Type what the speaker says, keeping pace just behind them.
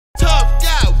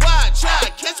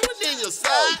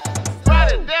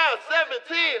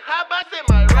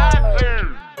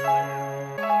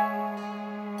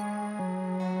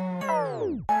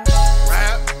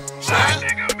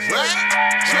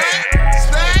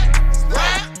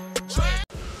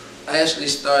I actually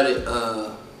started,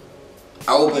 I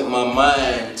opened my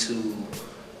mind to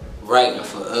writing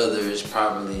for others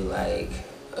probably like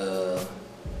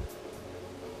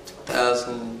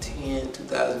 2010,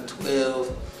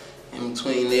 2012. In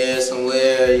between there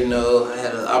somewhere, you know, I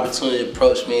had an opportunity to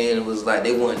approach me, and it was like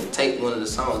they wanted to take one of the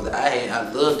songs that I had. I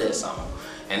loved that song,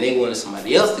 and they wanted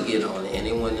somebody else to get on it, and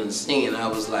they wanted them to sing, and I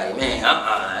was like, man,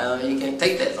 you can't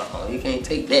take that song. You can't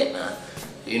take that now.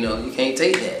 You know, you can't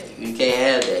take that. You can't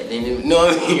have that. Then you know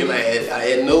what I mean? Like, I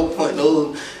had no point,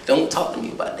 don't talk to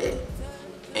me about that.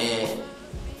 And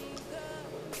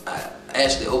I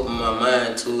actually opened my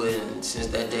mind to it, and since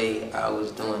that day, I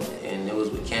was doing it, and it was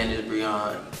with Candace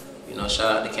Breon. You know,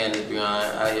 shout out to Candace Breon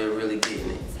out here really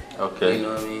getting it. Okay. You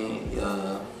know what I mean?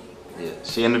 Yeah,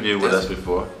 she interviewed with us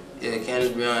before. Yeah,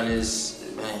 Candace Breon is,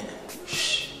 man,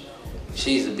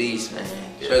 she's a beast, man.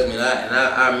 Trust me, and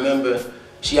I remember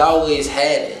she always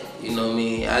had it. You know what I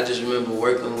mean? I just remember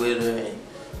working with her, and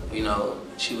you know,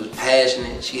 she was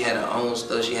passionate. She had her own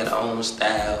stuff. She had her own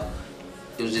style.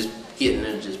 It was just getting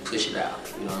her to just push it out.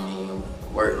 You know what I mean?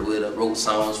 Worked with her, wrote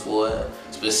songs for her,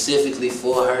 specifically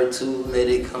for her too, let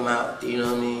it come out, you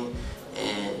know what I mean?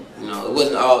 And, you know, it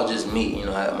wasn't all just me, you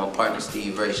know, I had my partner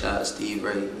Steve Ray, shout out to Steve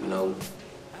Ray, you know,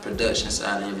 production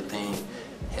side of everything,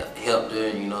 helped her,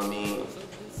 you know what I mean?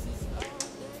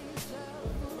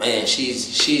 Man,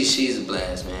 she's a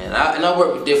blast, man. And I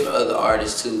work with different other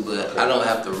artists too, but I don't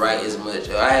have to write as much.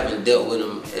 I haven't dealt with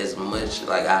them as much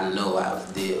like I know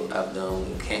I've done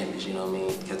with Candace, you know what I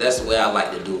mean? Because that's the way I like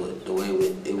to do it, the way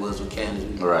it was with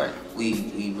Candace. Right.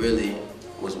 We really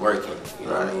was working, you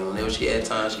know what I mean? Whenever she had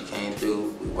time, she came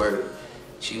through, we worked.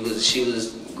 She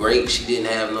was great. She didn't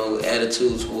have no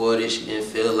attitude toward it. She didn't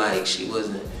feel like she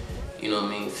wasn't, you know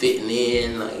what I mean, fitting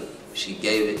in, like. She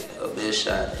gave it her best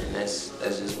shot, and that's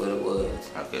just what it was.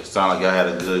 Okay, sound like y'all had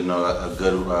a good, you know, a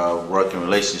good working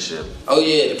relationship. Oh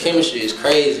yeah, the chemistry is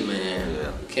crazy, man.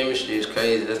 Yeah. The chemistry is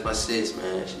crazy. That's my sis,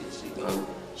 man.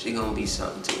 She gonna be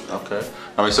something too. Okay.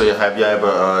 I mean, so have y'all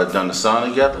ever done the song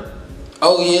together?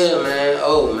 Oh yeah, man.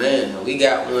 Oh man, we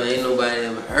got one. Ain't nobody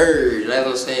ever heard. That's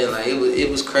what I'm saying. Like it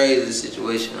was crazy the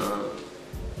situation.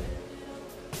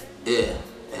 Yeah.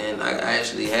 And I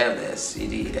actually have that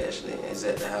CD, actually. It's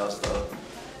at the house, though.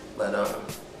 But,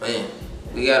 man,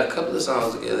 we got a couple of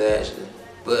songs together, actually.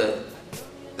 But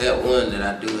that one that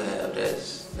I do have,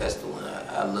 that's the one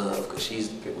I love, because she's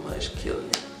pretty much killing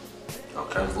it.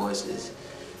 Okay. Her voice is,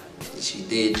 she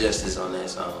did justice on that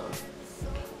song.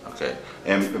 Okay.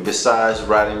 And besides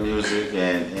writing music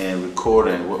and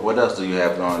recording, what else do you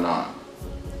have going on?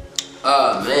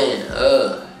 Oh, man,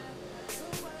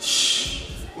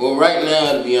 well, right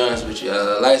now, to be honest with you,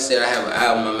 like I said, I have an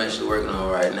album I'm actually working on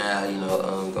right now. You know,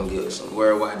 I'm gonna get some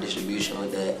worldwide distribution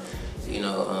with that. You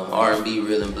know, R&B,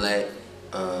 real and black.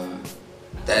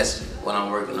 That's what I'm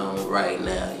working on right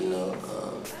now. You know,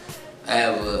 I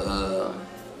have a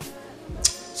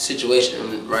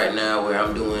situation right now where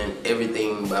I'm doing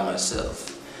everything by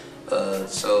myself.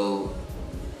 So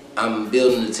I'm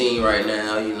building a team right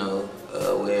now. You know,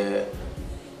 where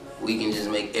we can just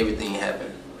make everything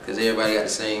happen. Because everybody got the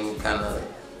same kind of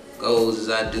goals as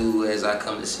I do, as I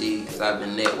come to see, because I've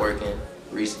been networking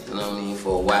recently, you know what I mean,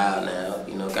 for a while now,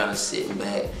 you know, kind of sitting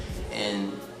back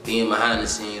and being behind the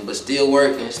scenes, but still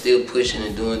working, still pushing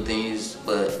and doing things,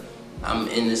 but I'm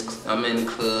in the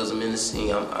clubs, I'm in the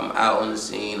scene, I'm out on the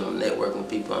scene, I'm networking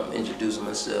with people, I'm introducing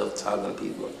myself, talking to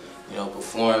people, you know,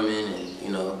 performing and,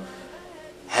 you know,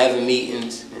 having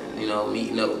meetings and, you know,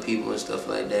 meeting up with people and stuff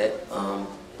like that.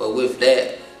 But with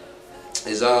that,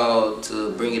 it's all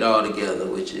to bring it all together,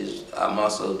 which is I'm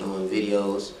also doing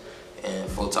videos and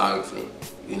photography,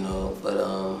 you know, but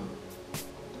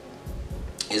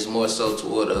it's more so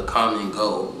toward a common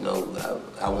goal, you know.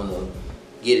 I want to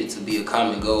get it to be a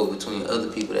common goal between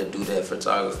other people that do that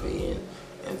photography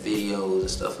and videos and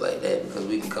stuff like that, because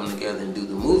we can come together and do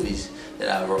the movies that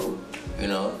I wrote. You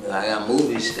know, I got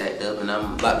movies stacked up, and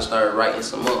I'm about to start writing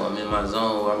some more. I'm in my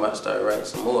zone where I'm about to start writing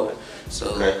some more.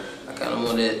 So okay. I kind of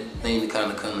want that thing to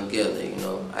kind of come together, you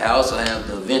know. I also have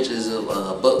the adventures of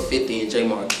Buck50 and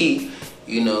Jmarquis,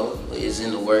 you know, is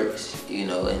in the works, you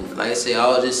know. And like I say,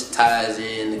 all this ties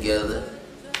in together,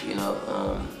 you know.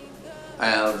 I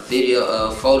have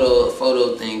a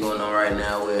photo thing going on right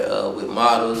now where with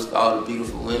models, all the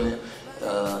beautiful women,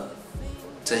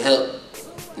 to help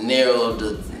narrow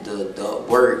the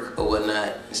work or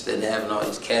whatnot, instead of having all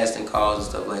these casting calls and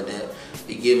stuff like that.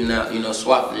 Be giving out, you know,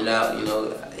 swapping it out, you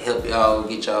know, help y'all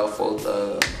get y'all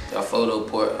photo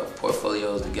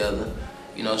portfolios together.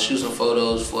 You know, shoot some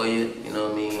photos for you, you know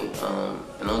what I mean?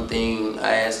 And the only thing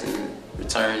I ask in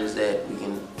return is that we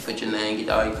can put your name, get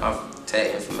all your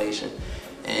contact information,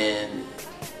 and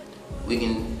we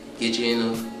can get you in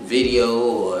a video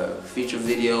or future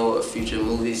video or future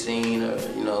movie scene or,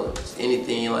 you know,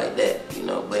 anything like that, you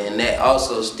know. But and that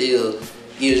also still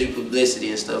gives you publicity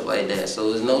and stuff like that.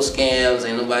 So there's no scams,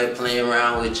 ain't nobody playing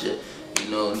around with you, you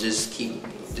know. Just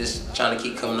trying to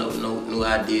keep coming up with new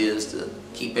ideas to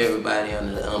keep everybody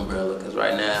under the umbrella. Because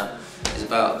right now it's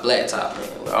about Blacktop,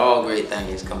 man, where all great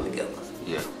things come together.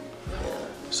 Yeah.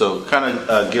 So kind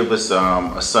of give us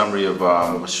a summary of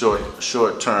a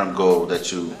short-term goal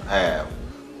that you have,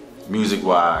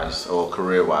 music-wise or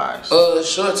career-wise.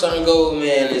 Short-term goal,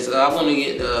 man, is I want to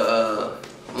get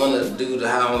want to do the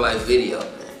High on Life video, man,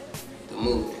 the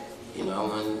movie. You know, I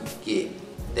want to get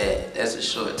that. That's a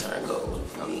short-term goal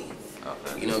for me.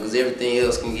 Okay. You know, because everything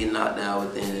else can get knocked out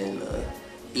within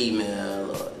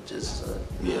email or just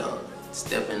you know,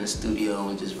 step in the studio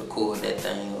and just record that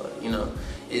thing, or you know.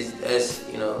 That's,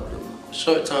 you know, the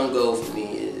short-term goal for me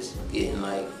is getting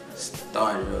like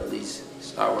started, or at least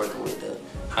start working with the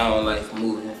High on Life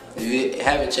movie. If you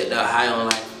haven't checked out High on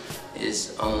Life,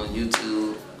 it's on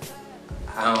YouTube.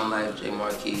 High on Life,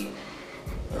 Jmarquis,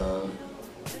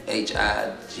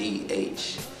 HIGHONLIFE,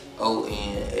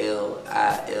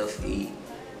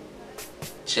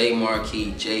 Jmarquis,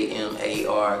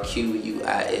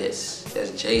 JMARQUIS.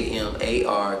 That's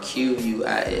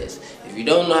JMARQUIS. If you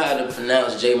don't know how to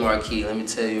pronounce Jmarquis, let me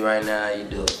tell you right now how you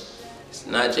do it. It's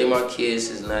not Jmarquis,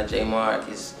 it's not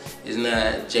Jmarquis, it's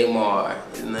not Jmar,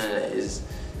 it's none of that. It's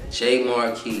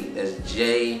Jmarquis. That's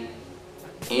JMARQUEY,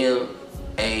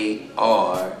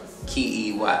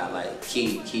 like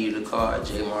key to the car.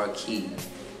 Jmarquis.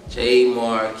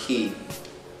 Jmarquis.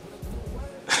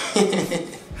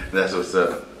 That's what's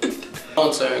up.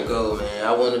 Long-term goal, man.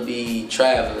 I want to be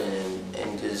traveling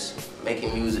and just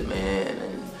making music, man,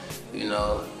 and you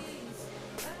know,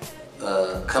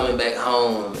 coming back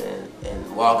home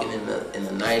and walking in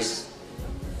a nice,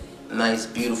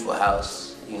 beautiful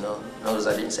house. You know, notice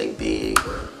I didn't say big,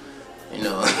 or, you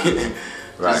know.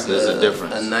 Right, there's a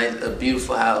difference. A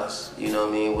beautiful house. You know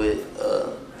what I mean, with a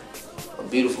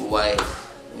beautiful wife.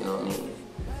 You know what I mean.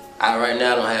 I right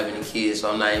now don't have any kids,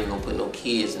 so I'm not even gonna put no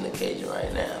kids in the occasion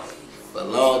right now. But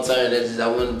long term, that's just, I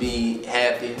want to be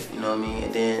happy, you know what I mean?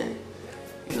 And then,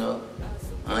 you know,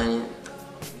 money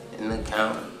in the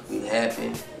account, we happy,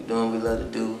 we doing what we love to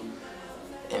do.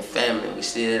 And family, we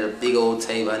sit at a big old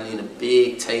table. I need a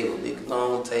big table, big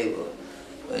long table.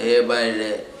 For everybody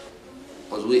that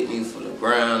was with me from the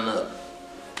ground up,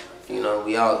 you know,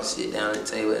 we all sit down at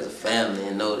the table as a family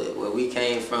and know that where we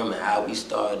came from and how we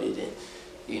started, and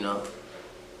you know,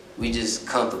 we just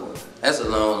comfortable. That's a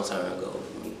long-term goal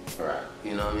for me. Right.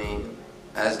 You know what I mean?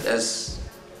 That's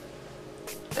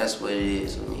what it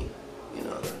is for me. You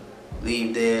know,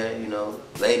 leave there, you know,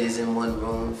 ladies in one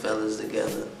room, fellas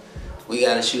together. We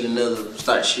gotta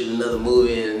start shooting another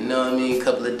movie in, you know what I mean,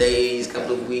 couple of days,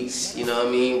 couple of weeks, you know what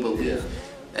I mean? But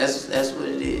that's what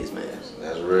it is, man.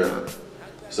 That's real. You know?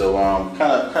 So kind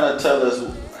of tell us,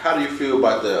 how do you feel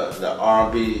about the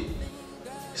R&B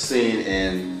scene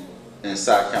in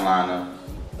South Carolina?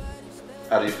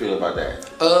 How do you feel about that?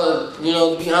 You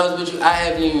know, to be honest with you, I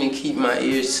haven't even keep my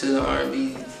ears to the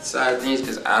R&B side of things,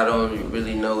 because I don't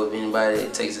really know if anybody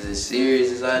that takes it as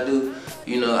serious as I do.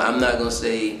 You know, I'm not gonna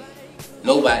say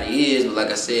nobody is, but like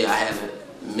I said, I haven't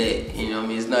met. You know what I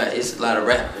mean? It's a lot of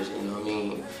rappers. You know what I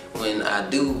mean? When I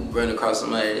do run across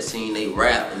somebody that's seen they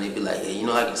rap and they be like, hey, you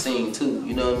know, I can sing too.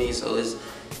 You know what I mean? So it's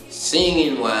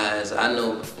singing wise, I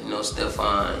know, you know,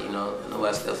 Stefan, you know, I know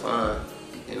about Stefan,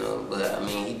 you know, but I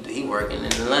mean, he working in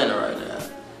Atlanta right now,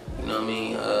 you know what I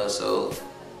mean? So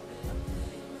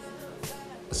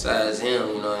besides him,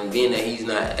 you know, and being that he's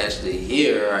not actually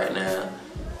here right now,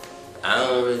 I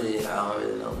don't really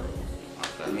know, man.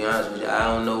 Okay. To be honest with you, I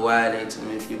don't know why it ain't too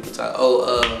many people talk.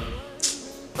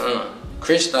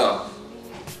 Christoph.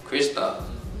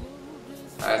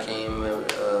 I can't even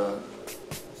remember.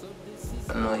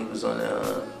 I know he was on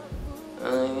that.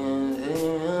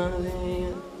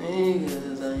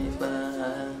 Niggas ain't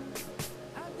fly.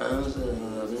 I'm so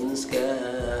up in the sky.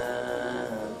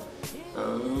 I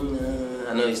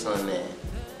know he's on that.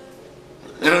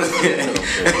 You know what I'm saying?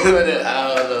 I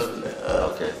don't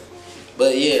know. Okay.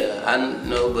 But yeah, I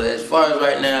know. But as far as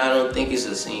right now, I don't think it's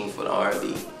a scene for the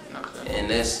R&B. Okay. And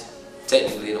that's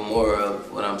technically the moral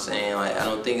of what I'm saying. Like, I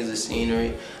don't think it's a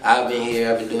scenery. I've been here,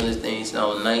 I've been doing this thing since I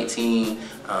was 19.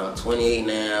 I'm 28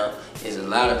 now. There's a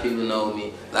lot of people know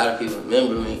me, a lot of people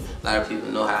remember me, a lot of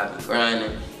people know how I've been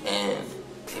grinding, and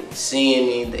they been seeing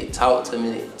me, they talk to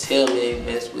me, they tell me they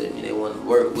best with me, they want to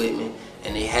work with me,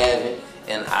 and they haven't,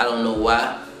 and I don't know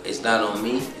why. It's not on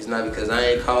me. It's not because I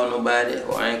ain't called nobody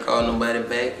or I ain't called nobody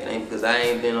back. It ain't because I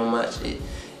ain't been on my shit.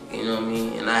 You know what I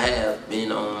mean? And I have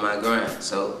been on my grind.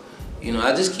 So, you know,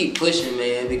 I just keep pushing,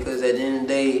 man, because at the end of the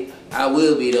day, I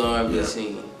will be the R&B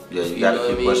scene. Yeah, you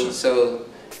gotta keep pushing. So,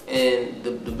 and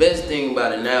the best thing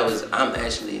about it now is I'm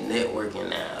actually networking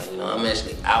now. You know, I'm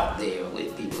actually out there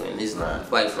with people, and it's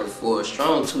like for a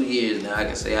strong 2 years now, I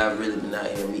can say I've really been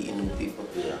out here meeting new people,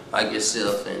 like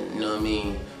yourself, and you know what I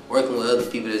mean, working with other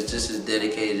people that's just as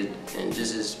dedicated and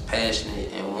just as passionate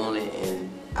and want it, and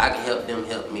I can help them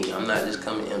help me. I'm not just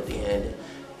coming empty-handed,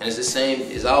 and it's the same.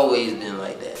 It's always been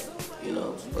like that, you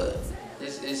know. But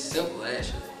it's simple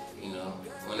actually, you know.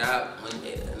 When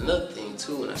another thing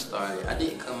too, when I started, I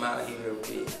didn't come out here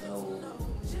with no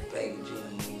baggy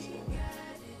jeans. And,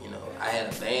 you know, I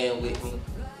had a band with me.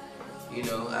 You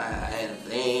know, I had a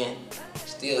band.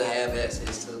 Still have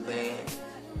access to the band.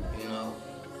 You know,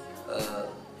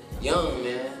 young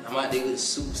man. I'm out there with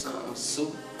soup.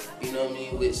 You know what I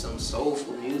mean, with some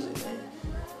soulful music, man.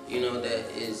 You know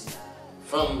that is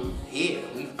from here.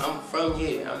 I'm from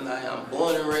here. I'm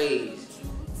born and raised.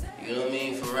 You know what I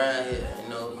mean? From around here, you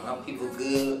know, my people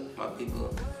good,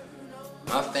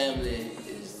 my family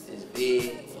is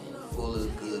big and full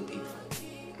of good people.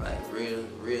 Like real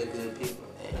good people.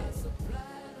 And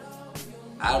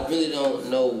I really don't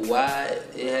know why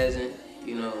it hasn't,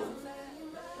 you know,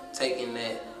 taken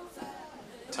that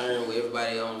turn where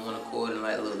everybody on one accord and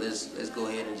like, look, let's go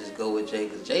ahead and just go with Jay,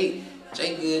 cause Jay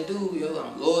good dude, yo.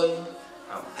 I'm loyal,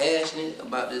 I'm passionate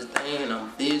about this thing, and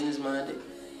I'm business minded.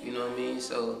 You know what I mean?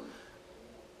 So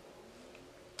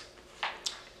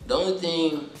the only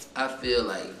thing I feel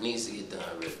like needs to get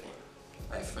done really,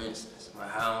 like for instance, my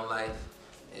How on Life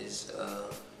is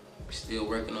still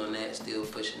working on that, still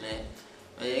pushing that.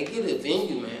 Man, get a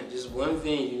venue, man. Just one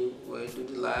venue where you do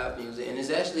the live music, and there's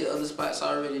actually other spots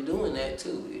already doing that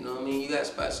too. You know what I mean? You got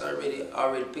spots already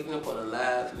picking up on the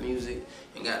live music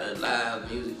and got the live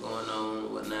music going on and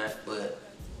whatnot. But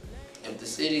if the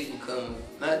city can come,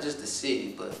 not just the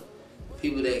city, but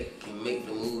people that can make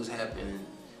the moves happen.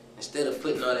 Instead of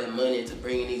putting all that money into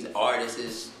bringing these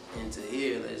artists into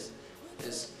here,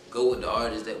 let's go with the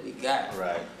artists that we got.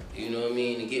 Right. You know what I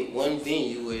mean? To get one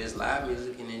venue where it's live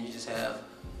music, and then you just have,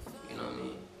 you know what I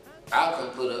mean?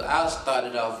 I'll start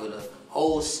it off with a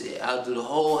whole set. I'll do the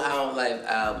whole How on Life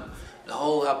album.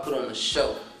 I'll put on a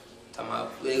show.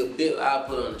 I'll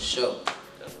put on a show.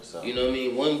 You know what I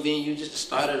mean? One venue just to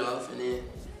start it off, and then, you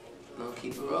know,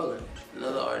 keep it rolling.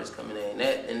 Another artist coming in,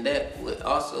 and that would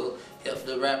also help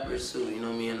the rappers too. You know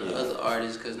what I mean? And the other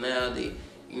artists, because now they,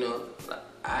 you know,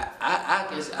 I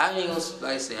ain't gonna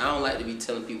like say I don't like to be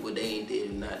telling people what they ain't did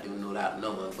and not doing without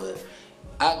knowing, but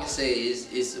I can say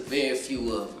it's a very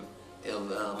few of them.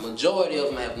 Majority of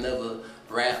them have never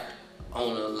rapped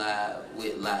on a live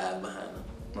with live behind them.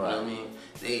 You know what I mean?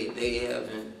 They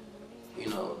haven't, you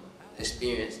know,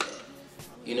 experienced that.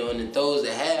 You know, and then those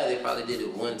that have, they probably did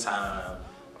it one time,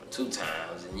 2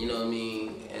 times, and you know what I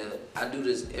mean? And I do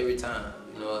this every time.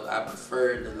 You know, I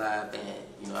prefer the live band.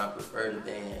 You know, I prefer the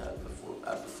band.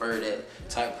 I prefer that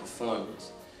type of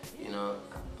performance. You know,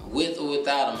 with or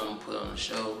without them, I'm gonna put on the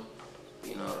show.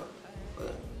 You know,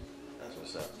 but that's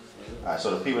what's up. All right,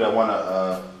 so the people that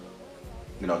wanna,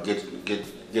 you know, get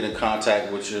in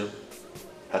contact with you,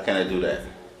 how can they do that?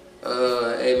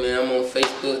 Hey man, I'm on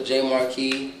Facebook,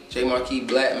 Jmarquis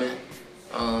Blackman.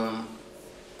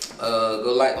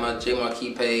 Go like my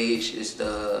Jmarquis page. It's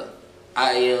the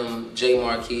I am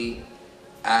Jmarquis,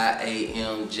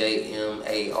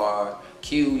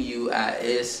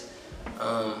 IAMJMARQUIS.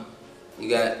 You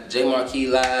got Jmarquis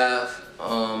Live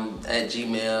at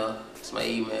Gmail. It's my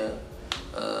email.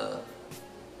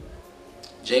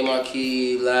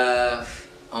 Jmarquis Live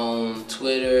on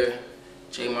Twitter.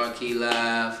 Jmarquis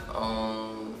Live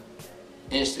on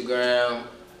Instagram.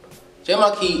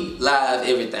 Jmarquis Live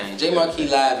everything. Jmarquis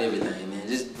Live everything, man.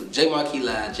 Just Jmarquis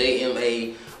Live.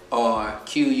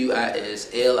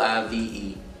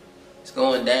 JMarquisLive. It's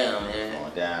going down, man.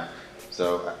 Going down.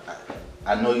 So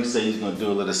I know you say you're gonna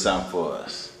do a little something for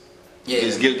us. Yeah.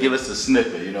 Just give us a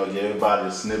snippet. You know, give everybody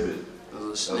a snippet. A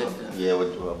little snippet. Yeah,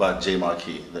 about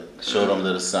Jmarquis. Show them a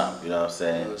little something. You know what I'm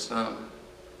saying? A little something.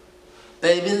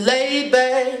 Baby, lay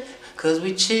back, cause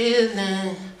we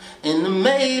chillin'. In the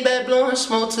Maybach, blowing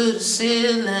smoke to the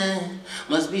ceiling.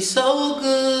 Must be so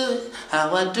good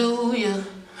how I do you.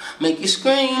 Make you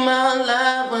scream out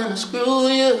loud when I screw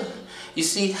you. You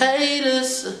see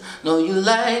haters, know you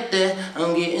like that.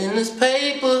 I'm getting this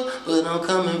paper, but I'm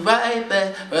coming right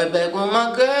back with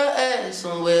my girl at.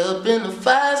 Somewhere up in a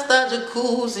 5-star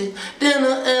jacuzzi, dinner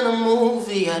and a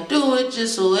movie. I do it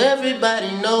just so everybody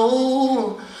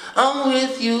know I'm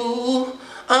with you,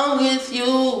 I'm with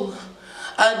you.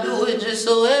 I do it just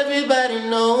so everybody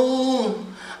know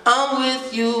I'm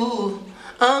with you.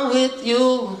 I'm with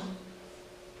you.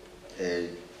 Hey.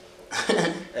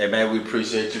 Hey man, we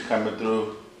appreciate you coming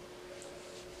through.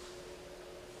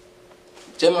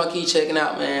 Jmarquis checking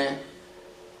out, man.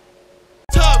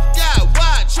 Tough guy,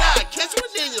 watch out, catch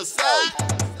one in your side.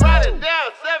 Write it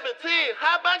down, 17.